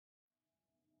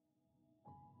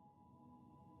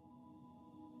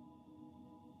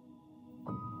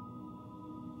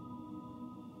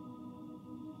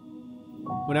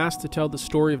When asked to tell the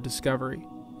story of Discovery,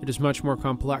 it is much more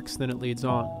complex than it leads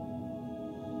on.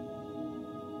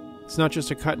 It's not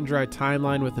just a cut and dry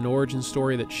timeline with an origin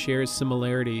story that shares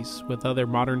similarities with other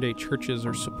modern-day churches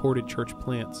or supported church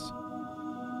plants.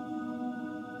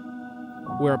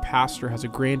 Where a pastor has a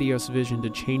grandiose vision to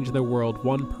change the world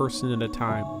one person at a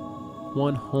time,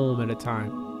 one home at a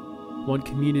time, one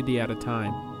community at a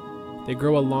time. They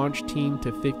grow a launch team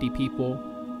to 50 people,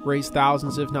 raise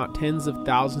thousands if not tens of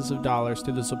thousands of dollars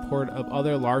through the support of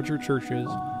other larger churches,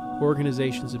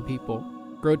 organizations, and people.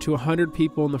 Grow to 100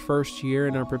 people in the first year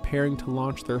and are preparing to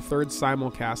launch their third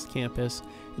simulcast campus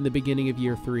in the beginning of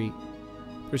year 3.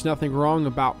 There's nothing wrong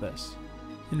about this.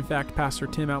 In fact, Pastor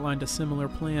Tim outlined a similar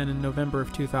plan in November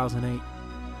of 2008.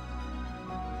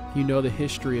 If you know the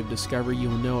history of Discovery, you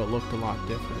will know it looked a lot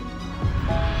different.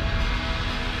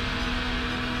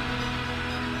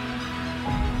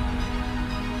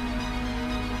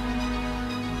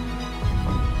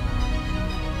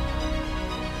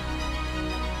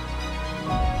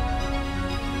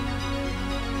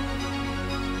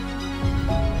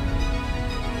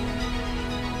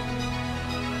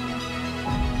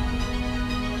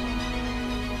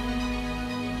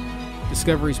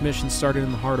 Discovery's mission started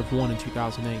in the heart of one in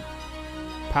 2008.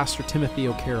 Pastor Timothy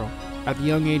O'Carroll, at the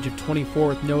young age of 24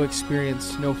 with no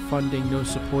experience, no funding, no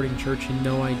supporting church, and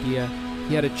no idea,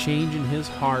 he had a change in his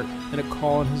heart and a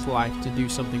call in his life to do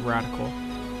something radical,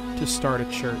 to start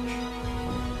a church.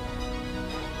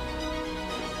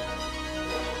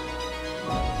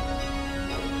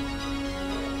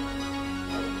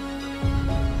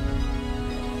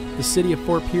 The city of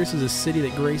Fort Pierce is a city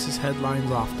that graces headlines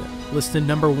often. Listed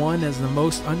number 1 as the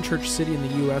most unchurched city in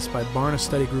the U.S. by Barna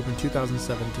Study Group in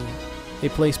 2017. A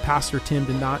place Pastor Tim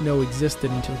did not know existed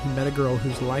until he met a girl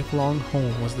whose lifelong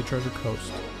home was the Treasure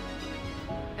Coast.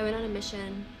 I went on a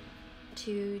mission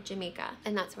to Jamaica,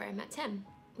 and that's where I met Tim.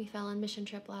 We fell on mission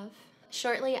trip love.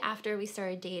 Shortly after we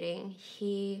started dating,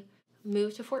 he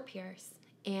moved to Fort Pierce,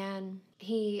 and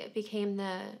he became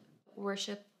the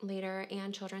worship leader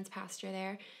and children's pastor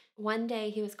there. One day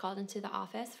he was called into the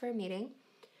office for a meeting.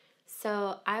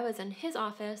 So I was in his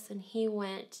office and he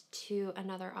went to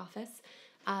another office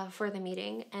for the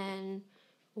meeting. And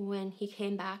when he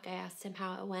came back, I asked him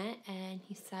how it went, and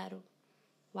he said,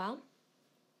 well,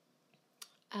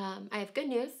 I have good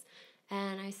news.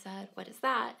 And I said, what is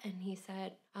that? And he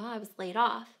said, oh, I was laid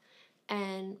off.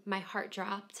 And my heart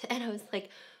dropped. And I was like,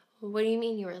 what do you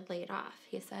mean you were laid off?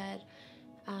 He said,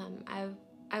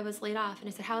 I was laid off. And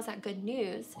I said, how is that good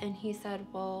news? And he said,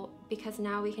 well, because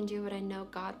now we can do what I know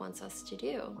God wants us to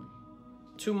do.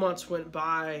 2 months went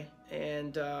by,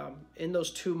 and in those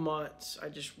 2 months, I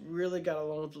just really got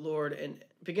along with the Lord and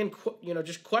began,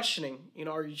 just questioning,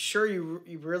 are you sure you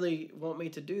really want me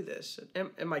to do this?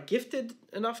 Am I gifted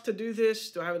enough to do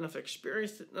this? Do I have enough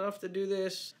experience enough to do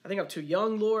this? I think I'm too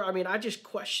young, Lord. I mean, I just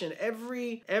questioned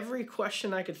every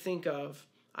question I could think of.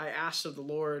 I asked of the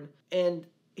Lord, and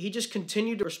he just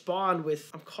continued to respond with,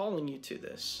 I'm calling you to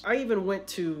this. I even went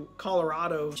to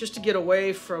Colorado just to get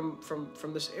away from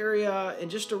this area and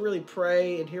just to really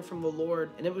pray and hear from the Lord.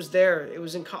 And it was there. It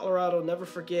was in Colorado. Never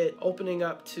forget opening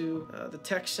up to the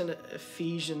text in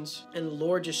Ephesians and the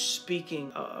Lord just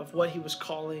speaking of what he was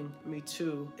calling me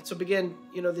to. And so began,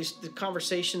 the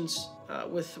conversations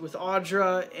with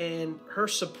Audra and her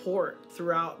support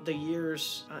throughout the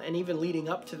years and even leading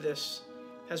up to this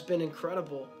has been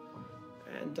incredible.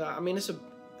 And it's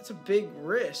a big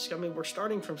risk. We're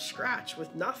starting from scratch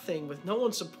with nothing, with no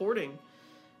one supporting,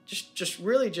 just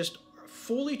really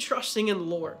fully trusting in the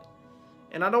Lord.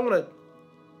 And I don't want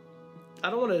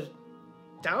to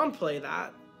downplay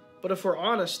that, but if we're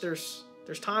honest, there's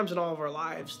times in all of our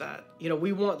lives that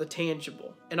we want the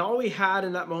tangible, and all we had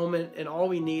in that moment and all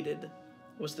we needed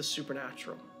was the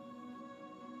supernatural.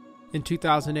 In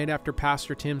 2008, after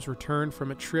Pastor Tim's return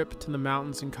from a trip to the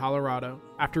mountains in Colorado,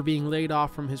 after being laid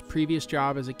off from his previous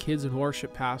job as a kids and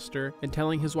worship pastor and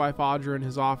telling his wife Audra in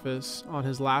his office on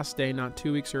his last day not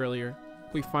 2 weeks earlier,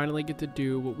 we finally get to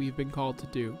do what we've been called to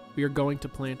do. We are going to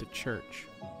plant a church.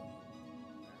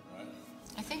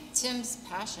 I think Tim's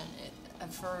passion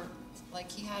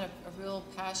he had a real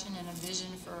passion and a vision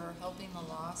for helping the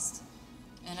lost.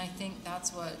 And I think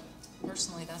that's what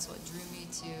drew me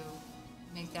to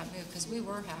make that move, because we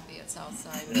were happy at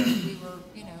Southside. We were,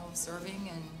 serving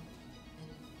and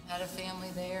had a family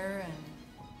there, and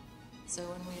so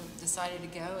when we decided to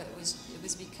go, it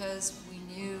was because we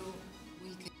knew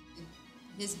we could.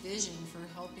 His vision for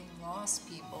helping lost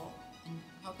people and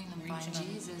helping them find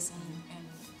Jesus,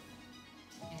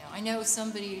 and I know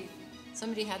somebody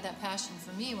had that passion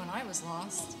for me when I was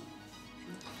lost.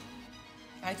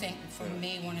 I think for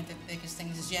me, one of the biggest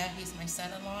things is, yeah, he's my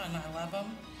son-in-law and I love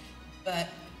him, but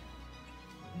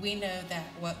we know that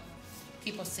what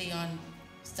people see on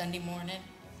Sunday morning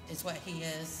is what he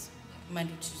is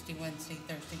Monday, Tuesday, Wednesday,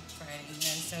 Thursday, Friday, and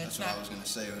so it's That's not. what I was going to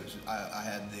say. I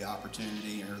had the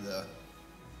opportunity,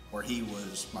 where he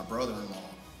was my brother-in-law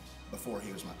before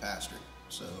he was my pastor.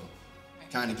 So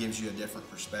it kind of gives you a different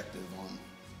perspective on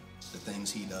the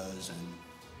things he does. And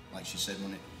like she said,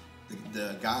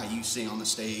 the guy you see on the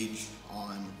stage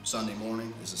on Sunday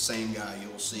morning is the same guy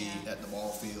you'll see at the ball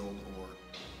field or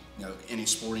any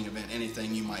sporting event,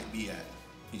 anything you might be at.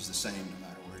 He's the same no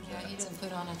matter where he's at. He doesn't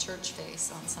put on a church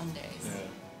face on Sundays. Yeah.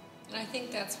 And I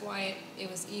think that's why it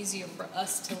was easier for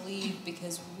us to leave,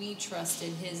 because we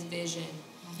trusted his vision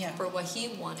for what he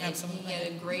wanted. Absolutely. He had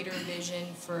a greater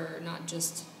vision for not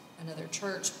just another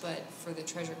church, but for the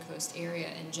Treasure Coast area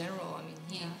in general. I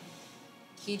mean,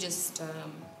 he just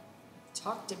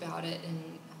talked about it,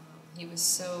 and he was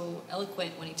so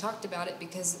eloquent when he talked about it,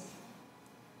 because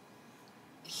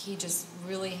he just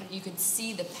really, you could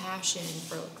see the passion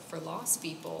for lost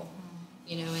people,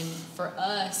 and for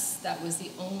us, that was the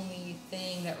only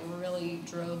thing that really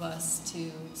drove us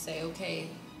to say, okay,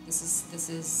 this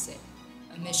is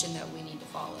a mission that we need to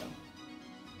follow.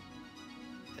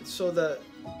 And so the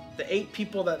 8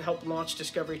 people that helped launch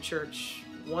Discovery Church,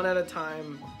 one at a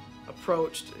time,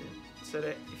 approached and said,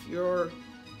 if you're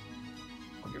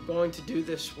going to do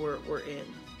this, we're in.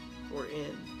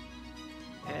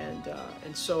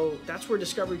 And so that's where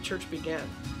Discovery Church began.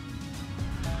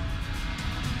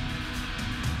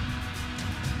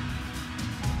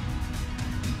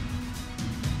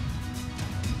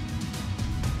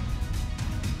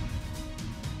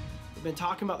 We've been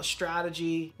talking about the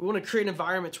strategy. We want to create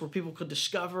environments where people could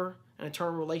discover and in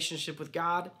turn relationship with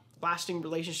God, lasting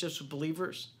relationships with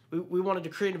believers. We wanted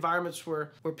to create environments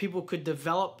where people could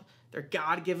develop their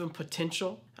God-given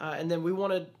potential. And then we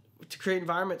wanted to create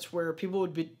environments where people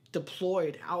would be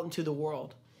deployed out into the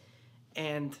world.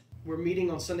 And we're meeting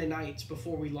on Sunday nights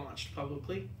before we launched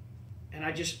publicly. And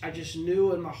I just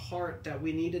knew in my heart that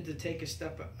we needed to take a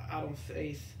step out on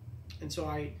faith. And so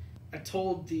I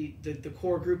told the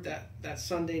core group that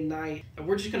Sunday night that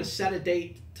we're just going to set a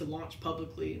date to launch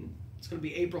publicly, and it's going to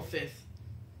be April 5th,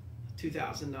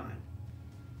 2009.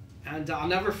 And I'll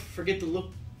never forget the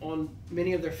look on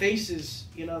many of their faces,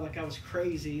 like I was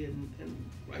crazy, and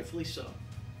rightfully so.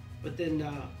 But then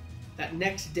that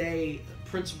next day, the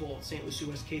principal at St. Lucie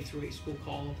West K-8 school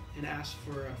called and asked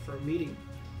for a meeting.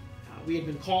 We had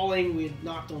been calling, we had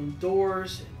knocked on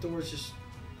doors, and doors just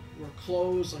were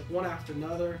closed, like one after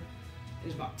another.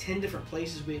 There's about 10 different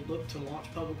places we had looked to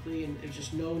launch publicly, and it was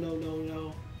just no.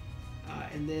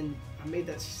 And then I made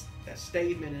that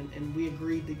statement, and we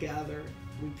agreed together.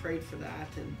 We prayed for that,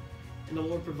 and the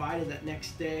Lord provided that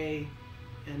next day,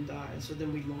 and so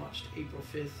then we launched April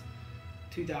 5th,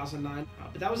 2009.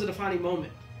 But that was a defining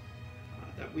moment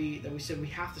that we said we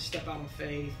have to step out on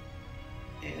faith,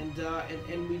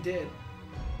 and we did.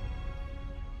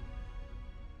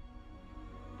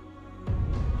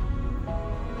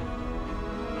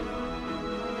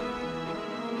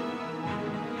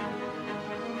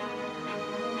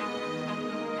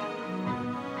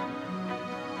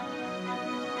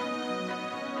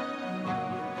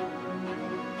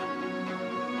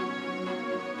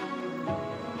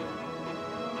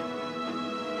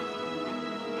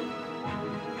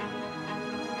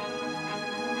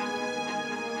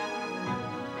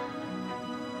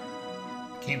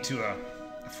 Came to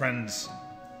a friend's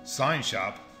sign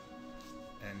shop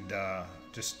and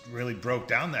just really broke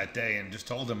down that day and just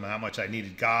told him how much I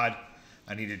needed God,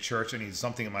 I needed church, I needed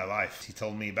something in my life. He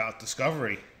told me about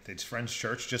Discovery. His friend's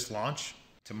church just launched.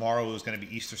 Tomorrow was going to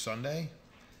be Easter Sunday,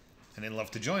 and they'd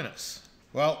love to join us.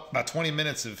 Well, about 20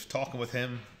 minutes of talking with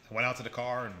him, I went out to the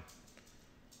car and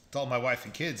told my wife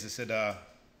and kids, I said,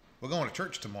 we're going to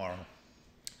church tomorrow.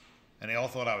 And they all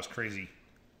thought I was crazy.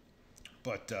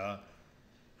 But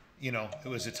it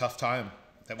was a tough time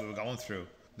that we were going through.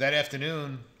 That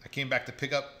afternoon, I came back to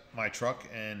pick up my truck,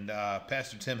 and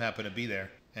Pastor Tim happened to be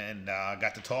there. And I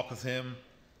got to talk with him,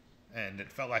 and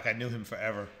it felt like I knew him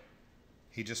forever.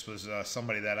 He just was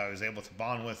somebody that I was able to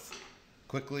bond with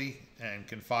quickly and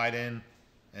confide in.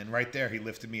 And right there, he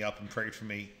lifted me up and prayed for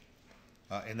me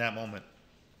in that moment.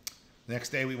 The next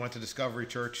day, we went to Discovery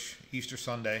Church, Easter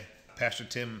Sunday. Pastor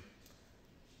Tim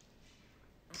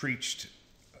preached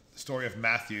the story of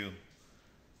Matthew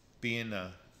being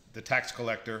the tax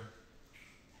collector,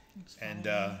 and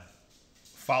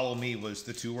follow me was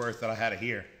the 2 words that I had to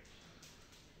hear.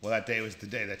 Well, that day was the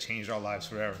day that changed our lives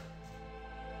forever.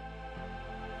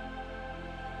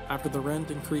 After the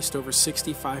rent increased over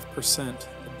 65%,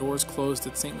 the doors closed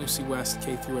at St. Lucie West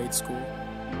K-8 school.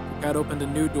 God opened a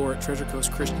new door at Treasure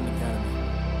Coast Christian Academy.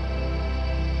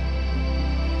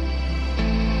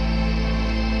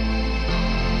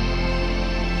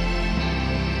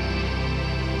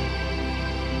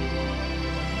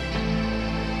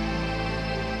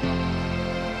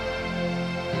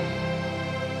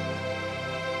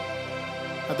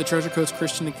 At the Treasure Coast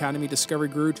Christian Academy, Discovery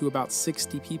grew to about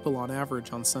 60 people on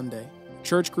average on Sunday.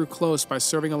 Church grew close by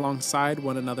serving alongside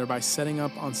one another by setting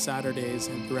up on Saturdays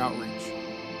and through outreach.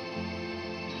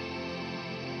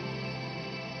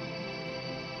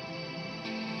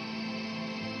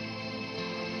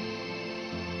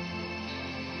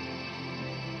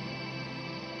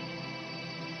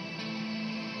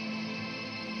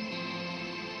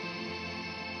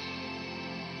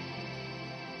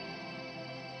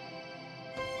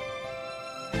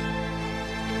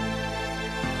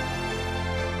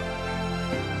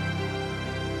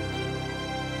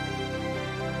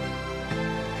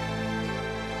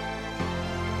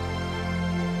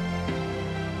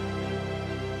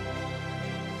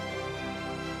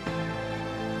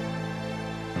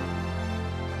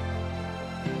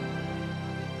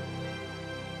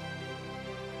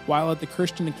 While at the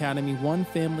Christian Academy, one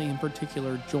family in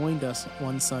particular joined us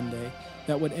one Sunday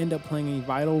that would end up playing a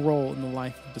vital role in the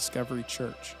life of Discovery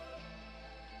Church.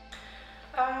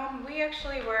 We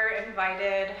actually were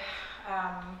invited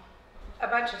a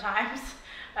bunch of times,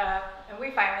 and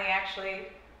we finally actually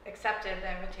accepted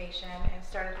the invitation and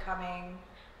started coming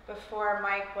before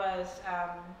Mike was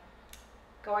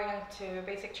going into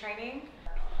basic training.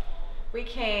 We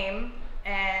came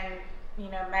and,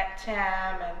 met Tim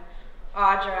and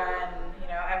Audra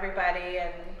and, everybody,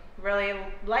 and really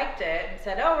liked it and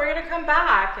said, oh, we're going to come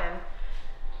back, and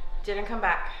didn't come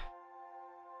back.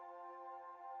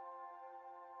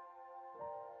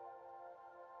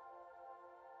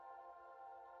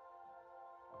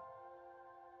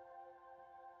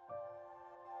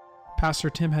 Pastor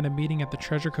Tim had a meeting at the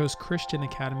Treasure Coast Christian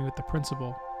Academy with the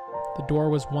principal. The door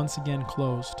was once again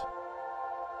closed.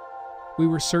 We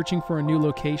were searching for a new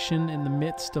location in the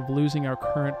midst of losing our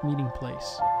current meeting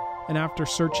place. And after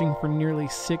searching for nearly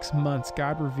 6 months,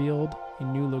 God revealed a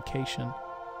new location,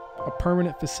 a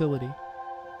permanent facility,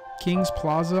 Kings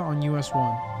Plaza on US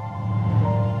 1.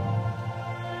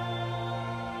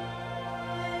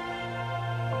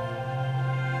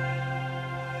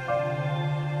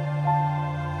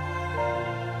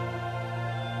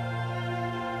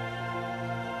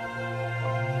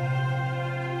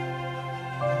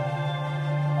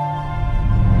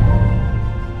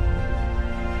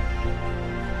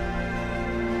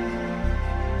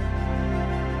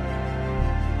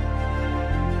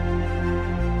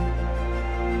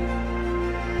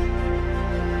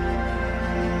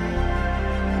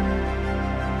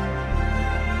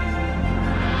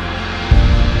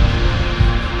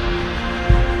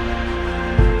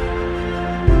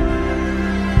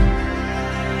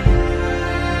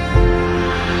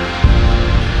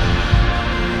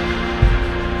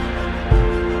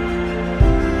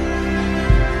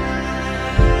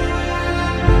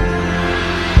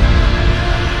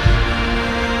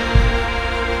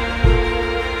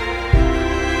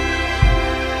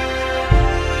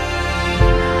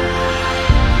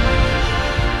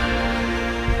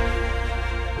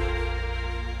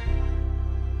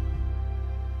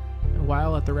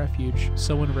 While at the refuge,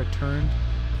 someone returned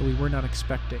that we were not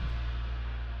expecting.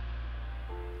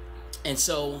 And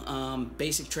so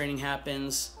basic training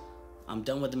happens. I'm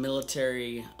done with the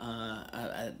military,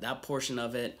 that portion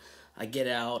of it. I get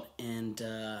out and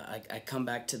I come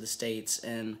back to the States,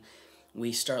 and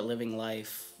we start living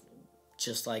life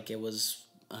just like it was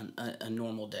a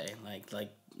normal day,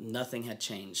 like nothing had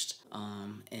changed.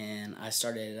 And I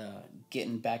started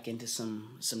getting back into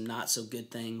some not so good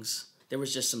things. There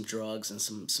was just some drugs and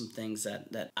some things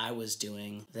that I was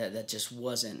doing that just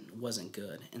wasn't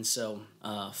good. And so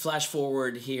flash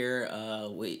forward here,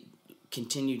 we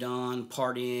continued on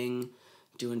partying,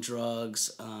 doing drugs.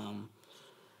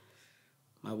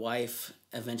 My wife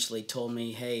eventually told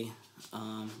me, hey,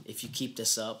 if you keep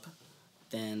this up,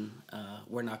 then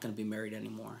we're not going to be married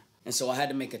anymore. And so I had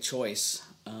to make a choice.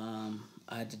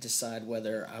 I had to decide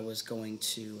whether I was going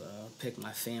to pick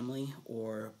my family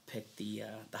or pick the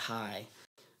high.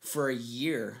 For a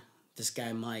year, this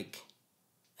guy Mike,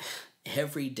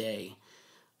 every day,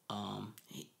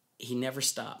 he never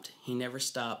stopped. He never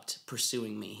stopped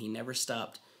pursuing me. He never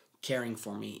stopped caring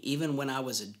for me. Even when I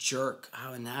was a jerk,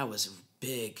 and I was a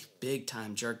big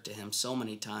time jerk to him so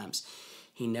many times,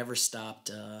 he never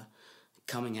stopped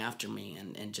coming after me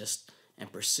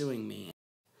and pursuing me.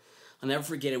 I'll never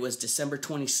forget, it was December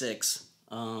 26,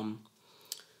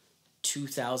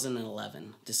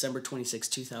 2011. December 26,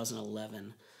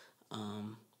 2011.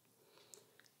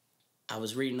 I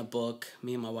was reading a book.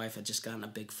 Me and my wife had just gotten in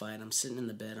a big fight. I'm sitting in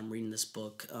the bed. I'm reading this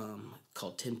book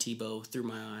called Tim Tebow, Through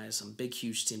My Eyes. I'm a big,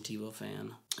 huge Tim Tebow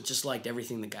fan. I just liked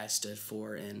everything the guy stood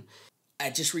for. And I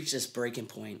just reached this breaking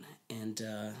point, and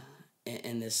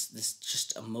this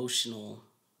just emotional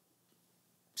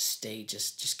state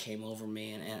just came over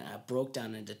me, and I broke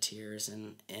down into tears.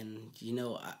 And you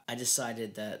know, I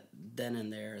decided that then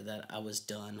and there that I was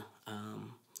done.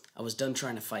 I was done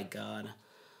trying to fight God.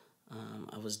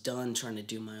 I was done trying to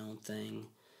do my own thing.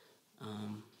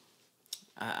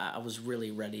 I was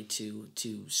really ready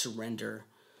to surrender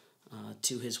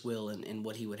to His will and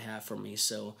what He would have for me.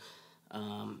 So,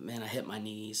 man, I hit my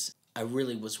knees. I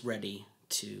really was ready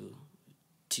to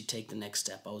take the next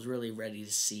step. I was really ready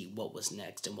to see what was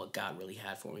next and what God really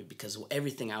had for me, because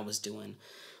everything I was doing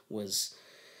was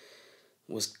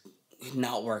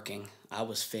not working. I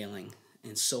was failing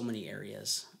in so many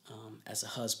areas, as a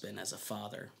husband, as a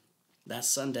father. That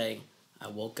Sunday, I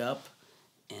woke up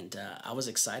and I was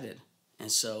excited.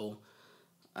 And so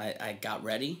I got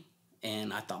ready,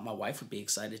 and I thought my wife would be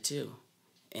excited too.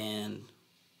 And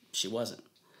she wasn't.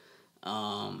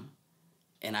 And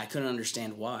I couldn't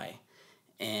understand why.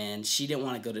 And she didn't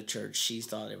want to go to church. She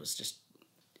thought it was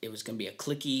going to be a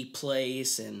cliquey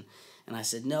place. And I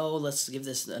said, no, let's give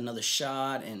this another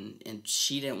shot. And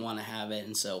she didn't want to have it.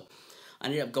 And so I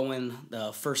ended up going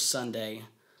the first Sunday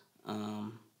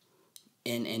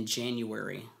in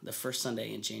January, the first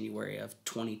Sunday in January of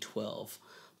 2012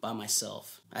 by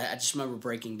myself. I just remember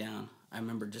breaking down. I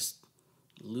remember just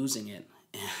losing it.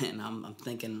 And I'm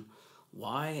thinking,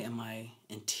 why am I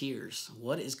in tears?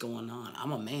 What is going on?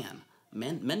 I'm a man.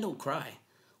 Men don't cry.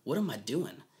 What am I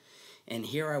doing? And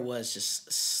here I was, just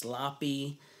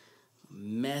sloppy,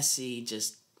 messy,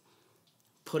 just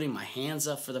putting my hands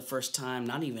up for the first time,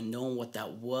 not even knowing what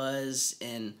that was.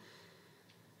 And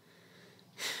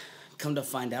come to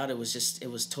find out, it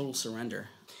was total surrender.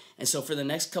 And so for the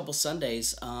next couple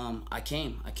Sundays, I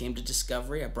came to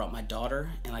Discovery. I brought my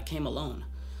daughter, and I came alone.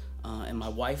 And my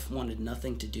wife wanted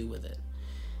nothing to do with it.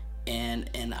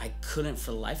 And I couldn't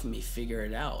for the life of me figure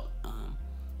it out.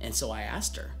 And so I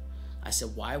asked her, I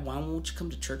said, why won't you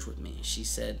come to church with me? She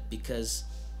said, because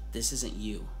this isn't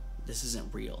you. This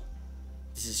isn't real.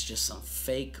 This is just some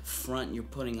fake front you're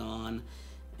putting on,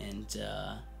 and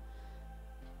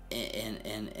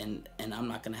I'm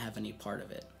not going to have any part of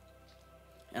it.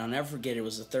 And I'll never forget, it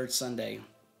was the third Sunday.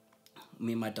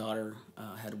 Me and my daughter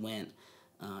had went,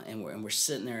 and we're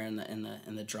sitting there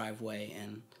in the driveway,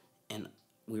 and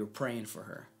we were praying for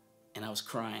her, and I was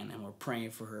crying, and we're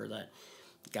praying for her that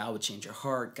God would change her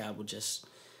heart. God would just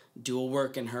do a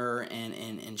work in her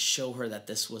and show her that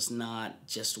this was not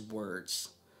just words.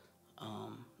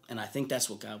 And I think that's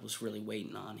what God was really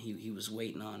waiting on. He was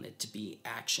waiting on it to be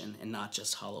action and not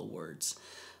just hollow words.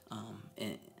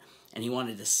 And He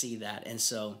wanted to see that. And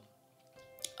so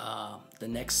the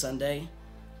next Sunday,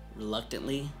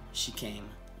 reluctantly, she came.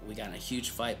 We got in a huge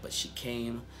fight, but she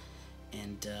came.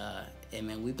 And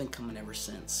man, we've been coming ever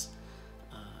since.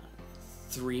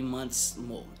 3 months,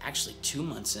 well, actually 2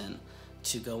 months in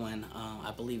to going,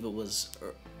 I believe it was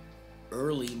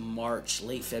early March,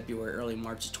 late February, early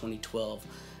March of 2012,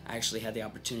 I actually had the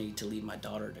opportunity to lead my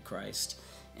daughter to Christ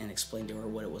and explain to her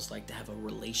what it was like to have a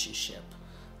relationship.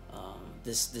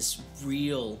 This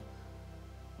real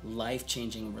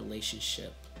life-changing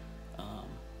relationship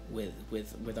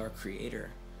with our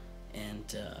Creator.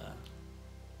 And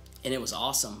it was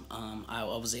awesome. I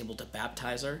was able to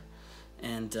baptize her.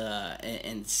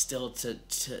 And still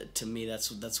to me,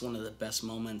 that's one of the best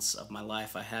moments of my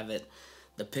life. I have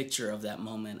the picture of that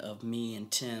moment of me and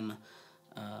Tim,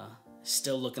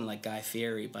 still looking like Guy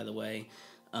Fieri, by the way,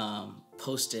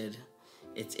 posted.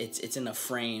 It's in a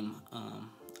frame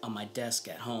on my desk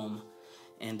at home,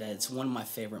 and it's one of my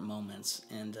favorite moments.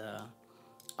 And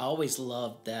I always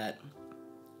loved that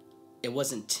it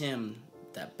wasn't Tim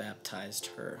that baptized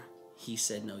her. He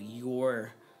said, no,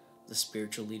 you're the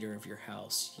spiritual leader of your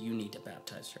house. You need to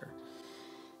baptize her.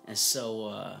 And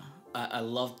so I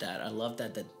love that. I love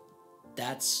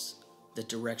that's the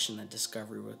direction that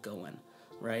Discovery was going,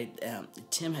 right?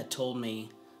 Tim had told me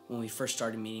when we first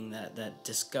started meeting that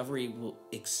Discovery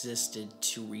existed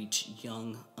to reach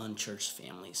young, unchurched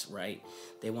families, right?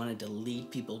 They wanted to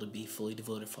lead people to be fully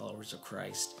devoted followers of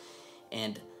Christ.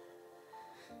 And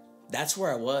that's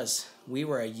where I was. We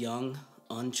were a young,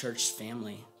 unchurched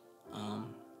family.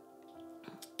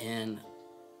 And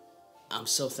I'm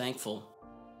so thankful.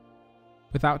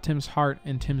 Without Tim's heart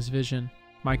and Tim's vision,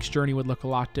 Mike's journey would look a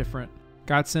lot different.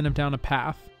 God sent him down a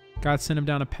path. God sent him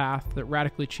down a path that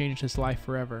radically changed his life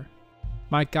forever.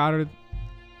 Mike Goddard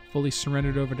fully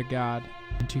surrendered over to God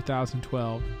in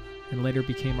 2012 and later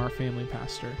became our family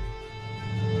pastor,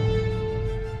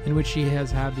 in which he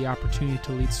has had the opportunity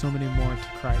to lead so many more into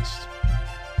Christ.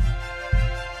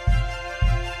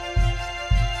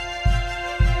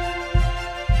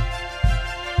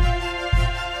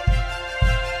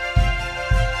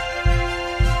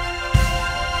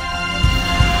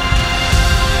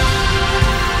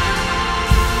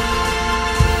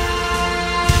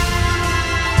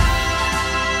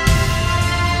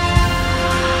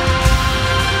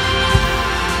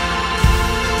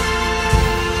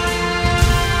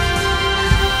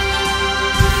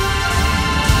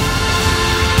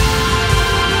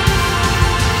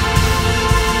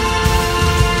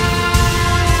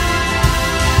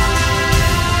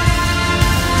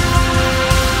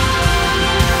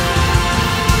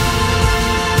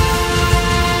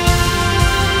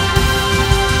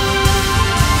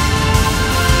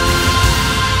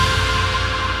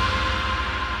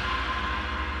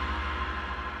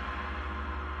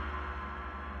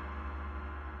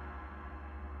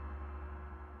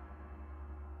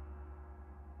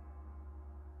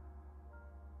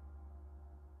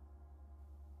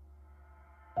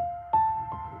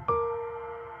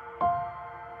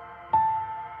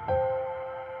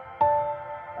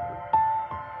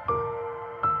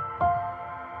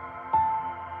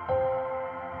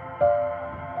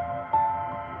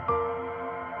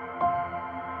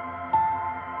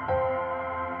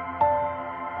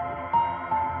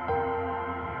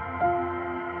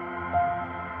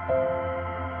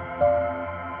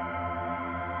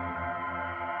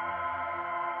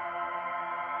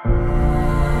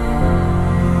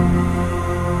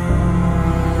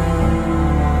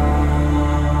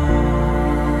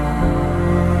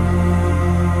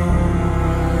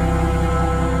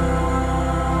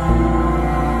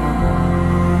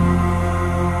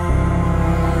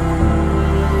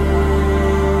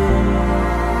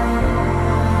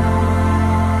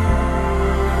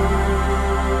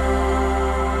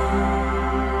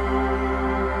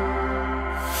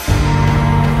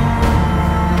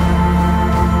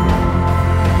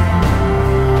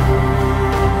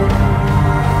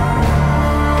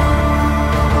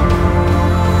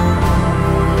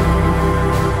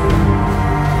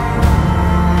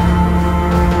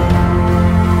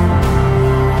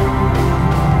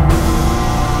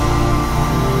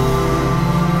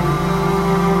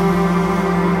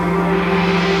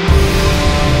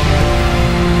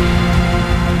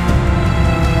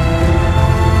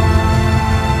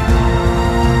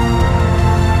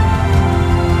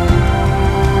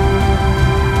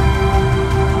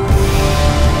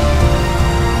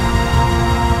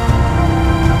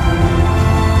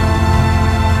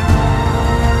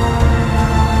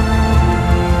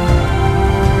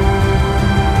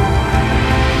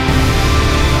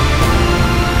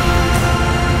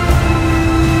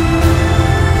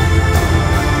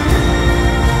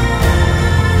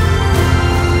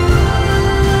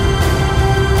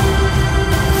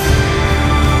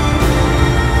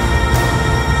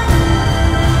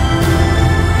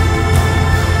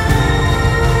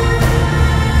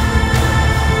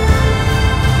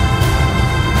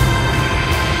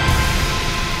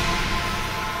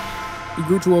 He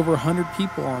grew to over 100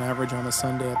 people on average on a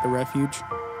Sunday at the Refuge,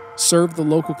 served the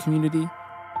local community,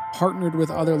 partnered with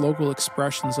other local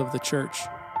expressions of the church,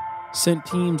 sent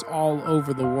teams all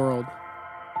over the world,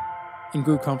 and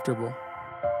grew comfortable.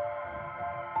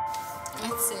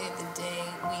 I'd say the day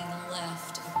we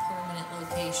left a permanent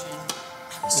location,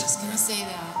 I was just going to say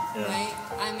that, right?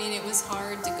 I mean, it was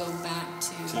hard to go back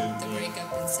to the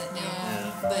breakup and sit down.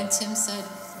 Yeah. But Tim said,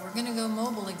 we're going to go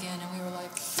mobile again, and we were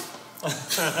like,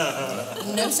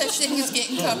 no such thing as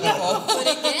getting comfortable. But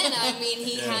again, I mean,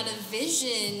 he had a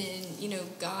vision, and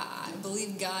God, I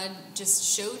believe God just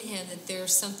showed him that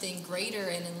there's something greater,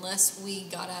 and unless we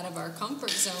got out of our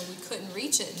comfort zone, we couldn't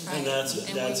reach it. And that's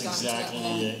exactly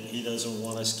it. He doesn't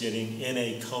want us getting in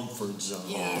a comfort zone.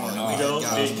 Yeah. Don't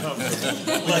be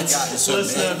comfortable.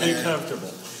 Let's not be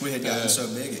comfortable. We had gotten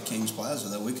so big at Kings Plaza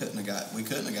that we couldn't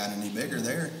have got any bigger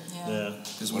there. Yeah.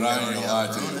 Because when I ain't gonna lie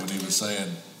to you, when he was saying,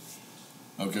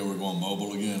 "Okay, we're going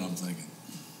mobile again," I'm thinking,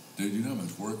 dude, you know how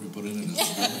much work we put into this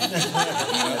building?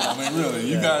 I mean, really,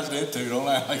 you guys did too. Don't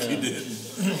act like you didn't.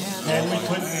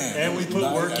 And we put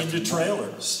work into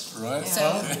trailers. Right. So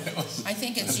I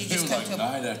think it's you just come like to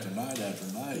night after night after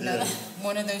night.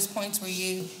 One of those points where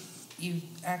you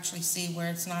actually see where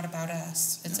it's not about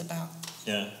us. It's about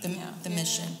the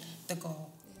mission, the goal.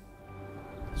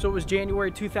 So it was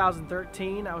January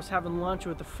 2013. I was having lunch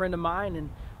with a friend of mine, and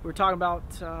we were talking about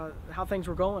how things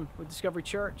were going with Discovery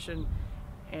Church,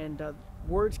 and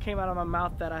words came out of my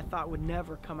mouth that I thought would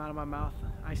never come out of my mouth.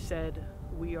 I said,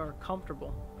 we are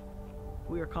comfortable.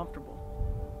 We are comfortable.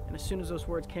 And as soon as those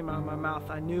words came out of my mouth,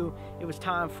 I knew it was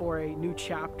time for a new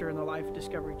chapter in the life of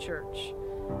Discovery Church.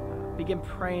 Began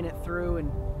praying it through,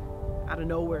 and out of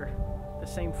nowhere, the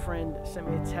same friend sent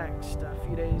me a text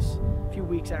a few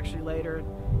weeks actually later,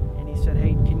 and he said,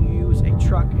 hey, can you use a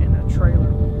truck and a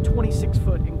trailer,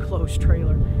 26-foot enclosed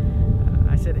trailer?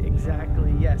 I said,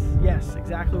 exactly, yes,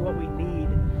 exactly what we need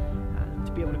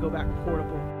to be able to go back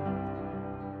portable.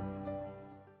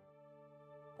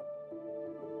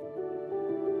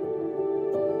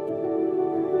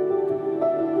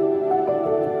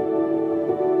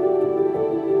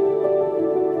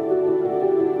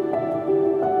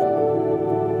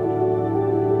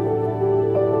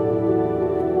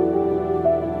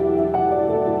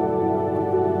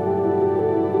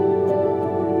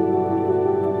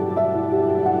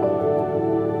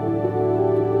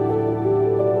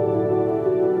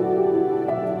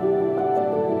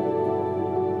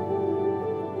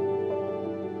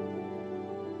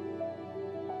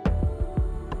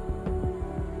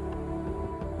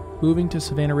 Moving to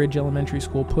Savannah Ridge Elementary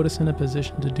School put us in a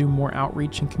position to do more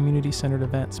outreach and community-centered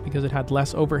events because it had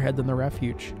less overhead than the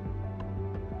refuge.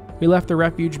 We left the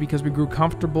refuge because we grew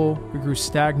comfortable, we grew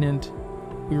stagnant,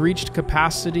 we reached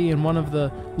capacity, and one of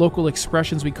the local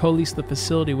expressions we co-leased the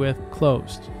facility with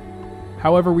closed.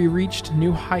 However, we reached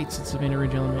new heights at Savannah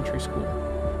Ridge Elementary School.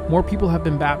 More people have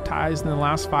been baptized in the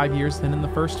last 5 years than in the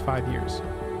first 5 years.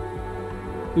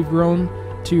 We've grown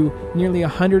to nearly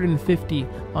 150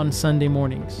 on Sunday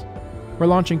mornings. We're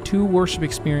launching 2 worship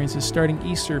experiences starting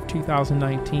Easter of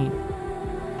 2019.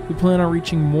 We plan on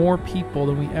reaching more people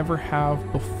than we ever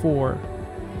have before.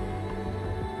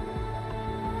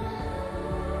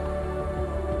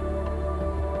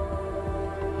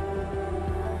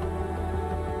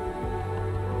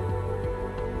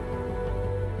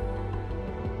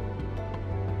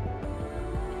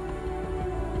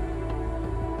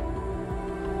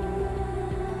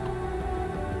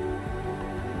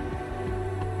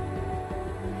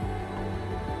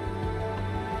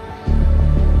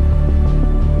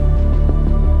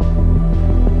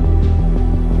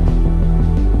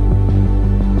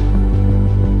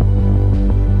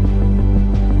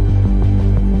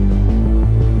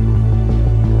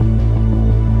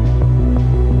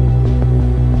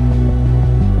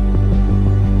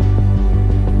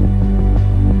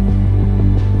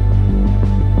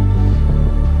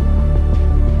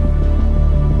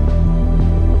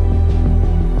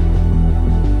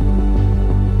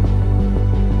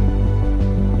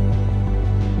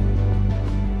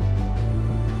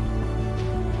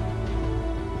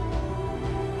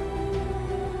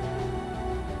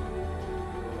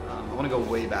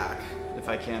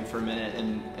 For a minute,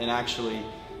 and actually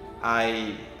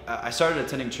I started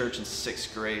attending church in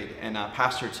 6th grade, and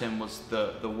Pastor Tim was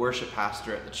the worship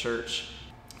pastor at the church.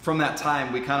 From that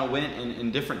time we kind of went in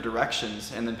different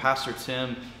directions, and then Pastor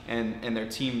Tim and their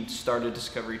team started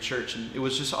Discovery Church, and it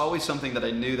was just always something that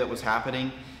I knew that was happening.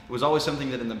 It was always something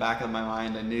that in the back of my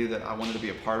mind I knew that I wanted to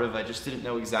be a part of. I just didn't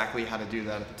know exactly how to do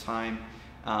that at the time.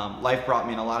 Life brought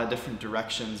me in a lot of different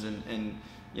directions, and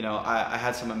you know, I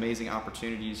had some amazing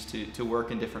opportunities to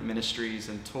work in different ministries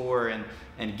and tour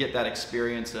and get that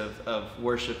experience of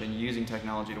worship and using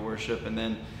technology to worship. And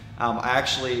then I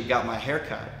actually got my hair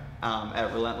cut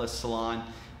at Relentless Salon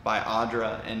by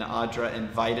Audra, and Audra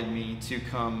invited me to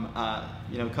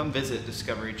come visit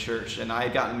Discovery Church. And I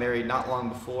had gotten married not long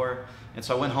before, and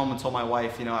so I went home and told my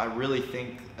wife, you know, I really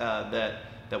think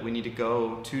that we need to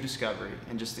go to Discovery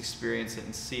and just experience it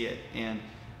and see it. And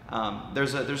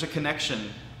there's a connection.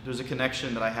 There's a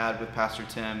connection that I had with Pastor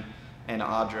Tim and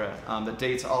Audra that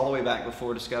dates all the way back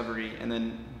before Discovery, and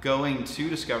then going to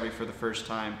Discovery for the first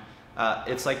time.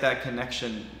 It's like that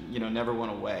connection, you know, never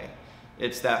went away.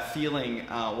 It's that feeling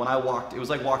when I walked. It was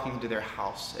like walking into their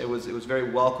house. It was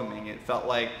very welcoming. It felt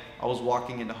like I was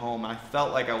walking into home. I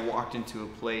felt like I walked into a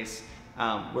place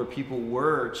where people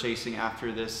were chasing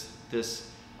after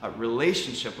this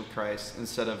relationship with Christ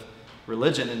instead of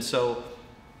religion. And so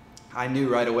I knew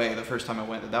right away the first time I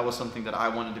went that was something that I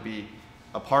wanted to be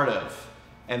a part of.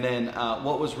 And then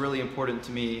what was really important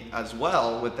to me as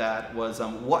well with that was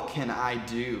what can I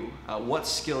do? What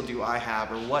skill do I have,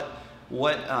 or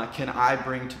what can I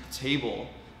bring to the table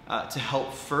to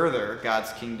help further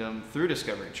God's kingdom through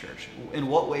Discovery Church? In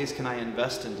what ways can I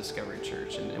invest in Discovery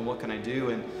Church, and what can I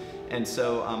do? And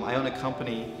so I own a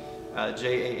company,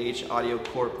 JAH Audio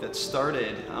Corp, that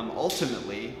started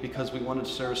ultimately because we wanted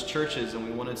to service churches and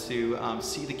we wanted to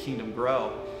see the kingdom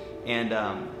grow. And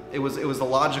it was the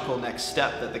logical next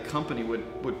step that the company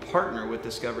would partner with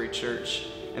Discovery Church,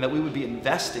 and that we would be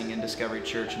investing in Discovery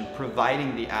Church and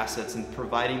providing the assets and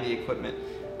providing the equipment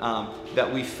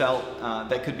that we felt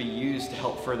that could be used to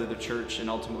help further the church and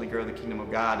ultimately grow the kingdom of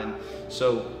God. And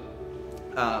so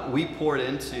we poured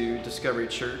into Discovery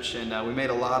Church, and we made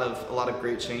a lot of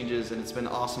great changes, and it's been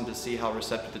awesome to see how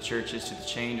receptive the church is to the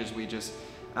changes. We just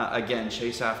again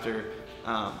chase after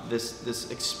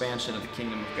this expansion of the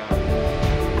kingdom of God.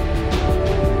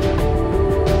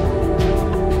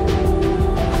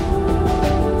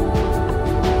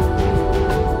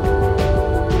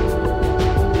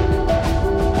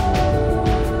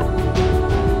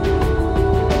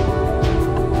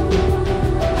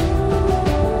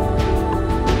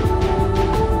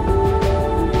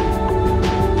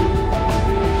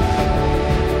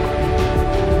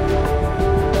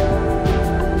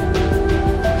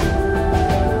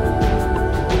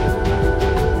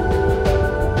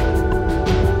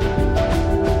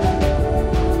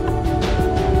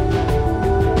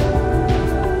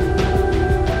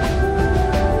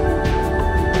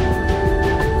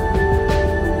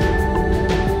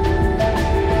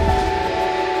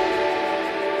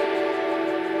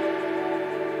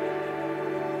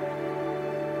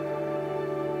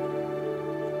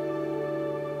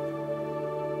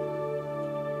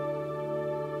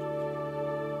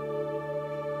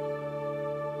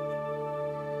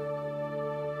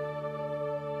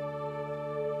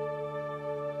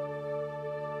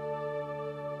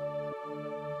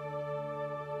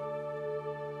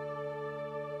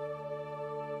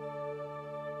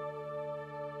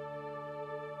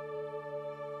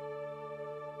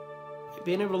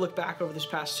 Being able to look back over this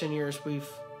past 10 years, we've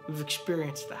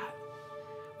experienced that.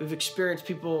 We've experienced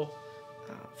people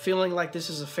feeling like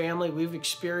this is a family. We've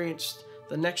experienced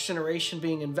the next generation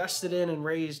being invested in and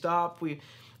raised up. We've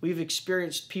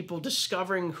experienced people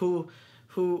discovering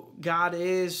who God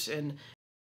is and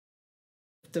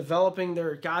developing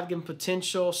their God-given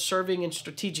potential, serving in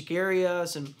strategic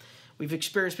areas, and we've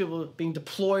experienced people being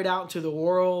deployed out into the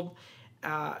world,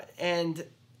 and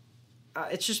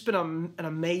it's just been an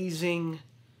amazing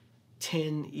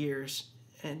 10 years,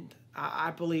 and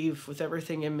I believe with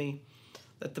everything in me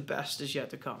that the best is yet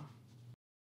to come.